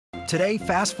Today,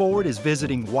 Fast Forward is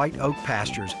visiting White Oak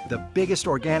Pastures, the biggest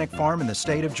organic farm in the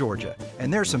state of Georgia.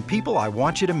 And there's some people I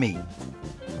want you to meet.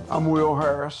 I'm Will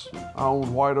Harris. I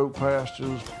own White Oak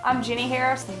Pastures. I'm Jenni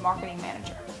Harris, the marketing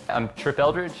manager. I'm Trip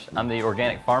Eldridge. I'm the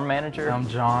organic farm manager. I'm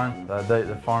John. I date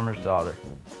the farmer's daughter.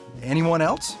 Anyone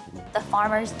else? The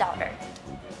farmer's daughter.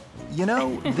 You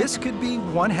know, this could be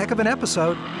one heck of an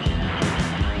episode.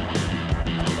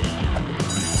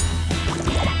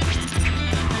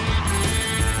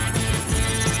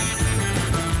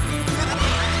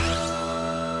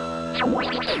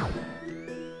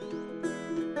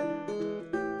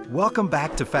 Welcome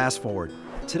back to Fast Forward.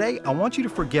 Today, I want you to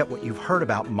forget what you've heard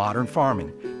about modern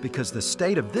farming, because the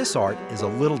state of this art is a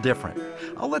little different.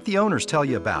 I'll let the owners tell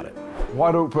you about it.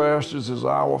 White Oak Pastures is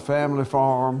our family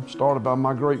farm, started by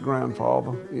my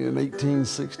great-grandfather in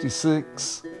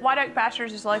 1866. White Oak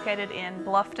Pastures is located in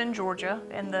Bluffton, Georgia,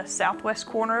 in the southwest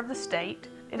corner of the state.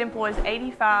 It employs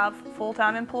 85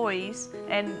 full-time employees,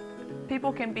 and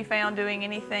people can be found doing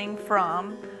anything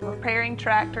from repairing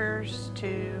tractors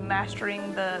to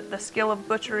mastering the skill of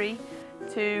butchery,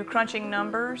 to crunching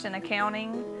numbers and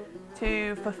accounting,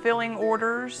 to fulfilling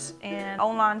orders and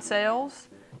online sales.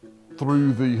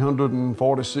 Through the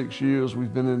 146 years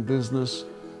we've been in business,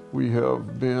 we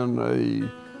have been a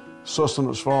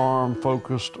sustenance farm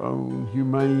focused on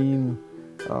humane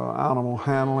animal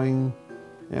handling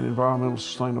and environmental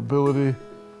sustainability,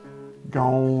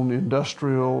 gone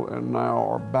industrial, and now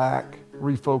are back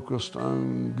refocused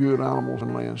on good animals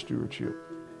and land stewardship.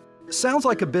 Sounds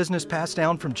like a business passed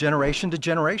down from generation to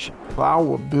generation.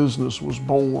 Our business was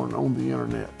born on the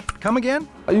internet. Come again?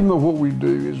 Even though what we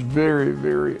do is very,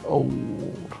 very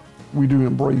old, we do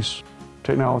embrace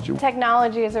technology.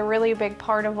 Technology is a really big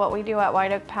part of what we do at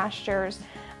White Oak Pastures.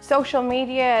 Social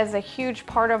media is a huge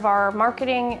part of our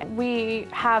marketing. We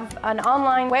have an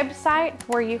online website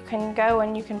where you can go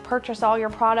and you can purchase all your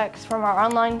products from our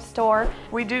online store.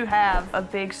 We do have a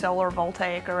big solar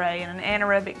voltaic array and an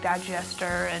anaerobic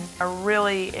digester and a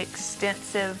really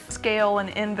extensive scale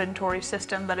and inventory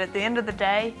system, but at the end of the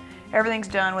day, everything's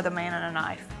done with a man and a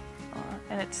knife.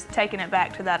 And it's taken it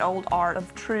back to that old art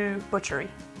of true butchery.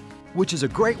 Which is a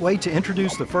great way to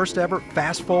introduce the first ever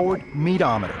Fast Forward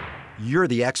Meatometer. You're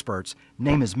the experts.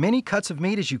 Name as many cuts of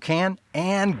meat as you can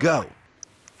and go.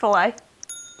 Filet.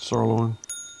 Sirloin.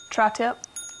 Tri-tip.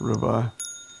 Ribeye.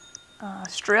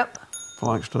 Strip.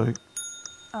 Flank steak.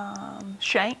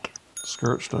 Shank.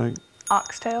 Skirt steak.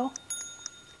 Oxtail.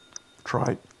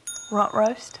 Tripe. Rump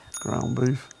roast. Ground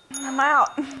beef. I'm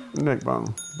out. Neck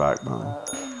bone. Backbone.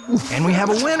 And we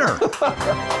have a winner.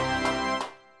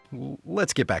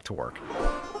 Let's get back to work.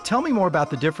 Tell me more about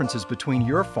the differences between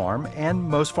your farm and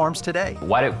most farms today.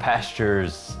 White Oak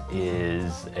Pastures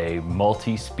is a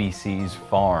multi-species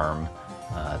farm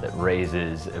that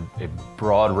raises a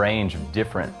broad range of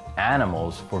different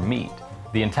animals for meat.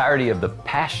 The entirety of the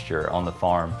pasture on the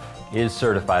farm is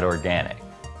certified organic.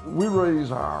 We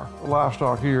raise our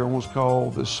livestock here in what's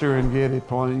called the Serengeti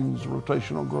Plains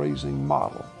Rotational Grazing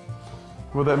model.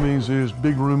 What that means is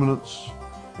big ruminants,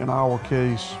 in our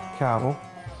case cattle,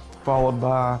 followed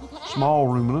by small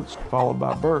ruminants, followed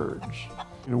by birds.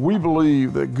 We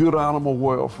believe that good animal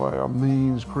welfare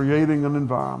means creating an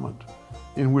environment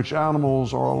in which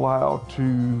animals are allowed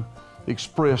to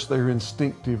express their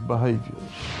instinctive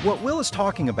behaviors. What Will is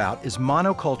talking about is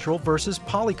monocultural versus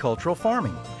polycultural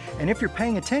farming. And if you're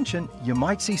paying attention, you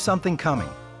might see something coming.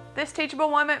 This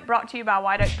teachable moment brought to you by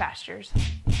White Oak Pastures.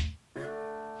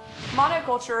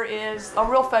 Monoculture is a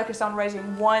real focus on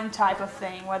raising one type of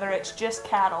thing, whether it's just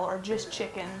cattle or just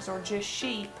chickens or just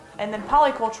sheep. And then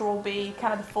polyculture will be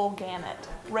kind of the full gamut,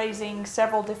 raising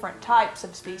several different types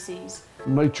of species.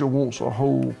 Nature wants a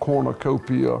whole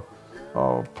cornucopia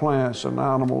of plants and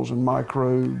animals and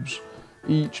microbes,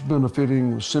 each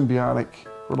benefiting with symbiotic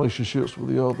relationships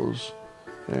with the others.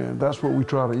 And that's what we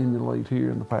try to emulate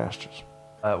here in the pastures.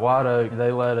 At White Oak,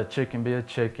 they let a chicken be a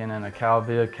chicken and a cow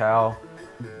be a cow,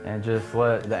 and just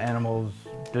let the animals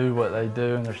do what they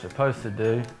do and they're supposed to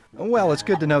do. Well, it's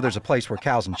good to know there's a place where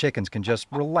cows and chickens can just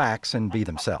relax and be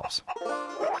themselves.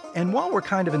 And while we're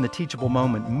kind of in the teachable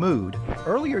moment mood,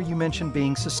 earlier you mentioned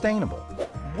being sustainable.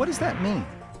 What does that mean?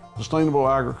 Sustainable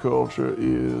agriculture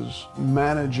is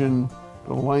managing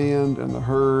the land and the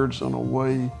herds in a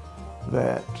way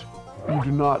that you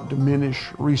do not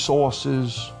diminish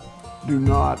resources, do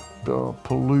not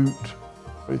pollute.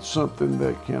 It's something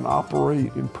that can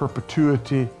operate in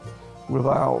perpetuity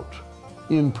without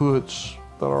inputs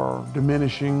that are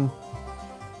diminishing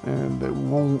and that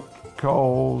won't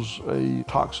cause a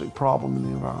toxic problem in the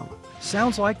environment.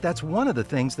 Sounds like that's one of the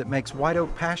things that makes White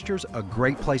Oak Pastures a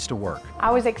great place to work.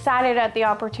 I was excited at the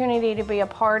opportunity to be a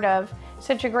part of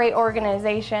such a great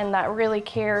organization that really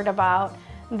cared about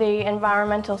the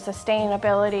environmental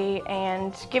sustainability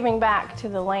and giving back to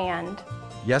the land.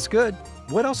 Yes, good.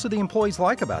 What else do the employees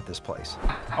like about this place?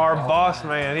 Our boss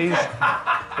man, he's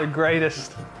the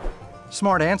greatest.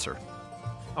 Smart answer.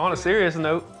 On a serious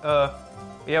note,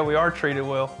 yeah, we are treated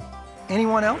well.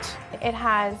 Anyone else? It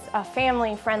has a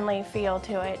family-friendly feel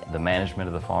to it. The management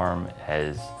of the farm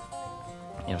has,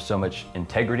 so much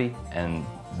integrity, and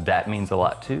that means a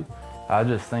lot too. I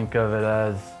just think of it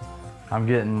as I'm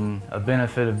getting a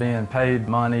benefit of being paid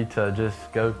money to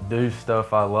just go do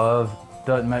stuff I love.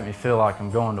 Doesn't make me feel like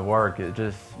I'm going to work. It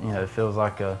just, it feels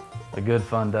like a good,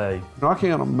 fun day. I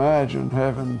can't imagine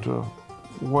having to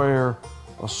wear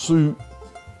a suit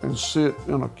and sit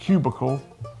in a cubicle.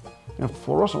 And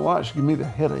fluorescent lights give me the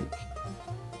headache.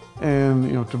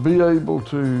 And to be able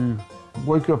to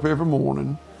wake up every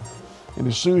morning, and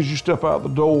as soon as you step out the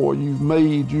door, you've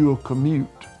made you a commute.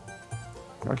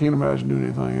 I can't imagine doing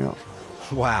anything else.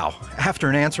 Wow, after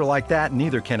an answer like that,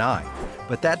 neither can I.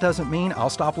 But that doesn't mean I'll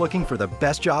stop looking for the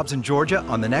best jobs in Georgia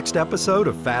on the next episode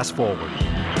of Fast Forward.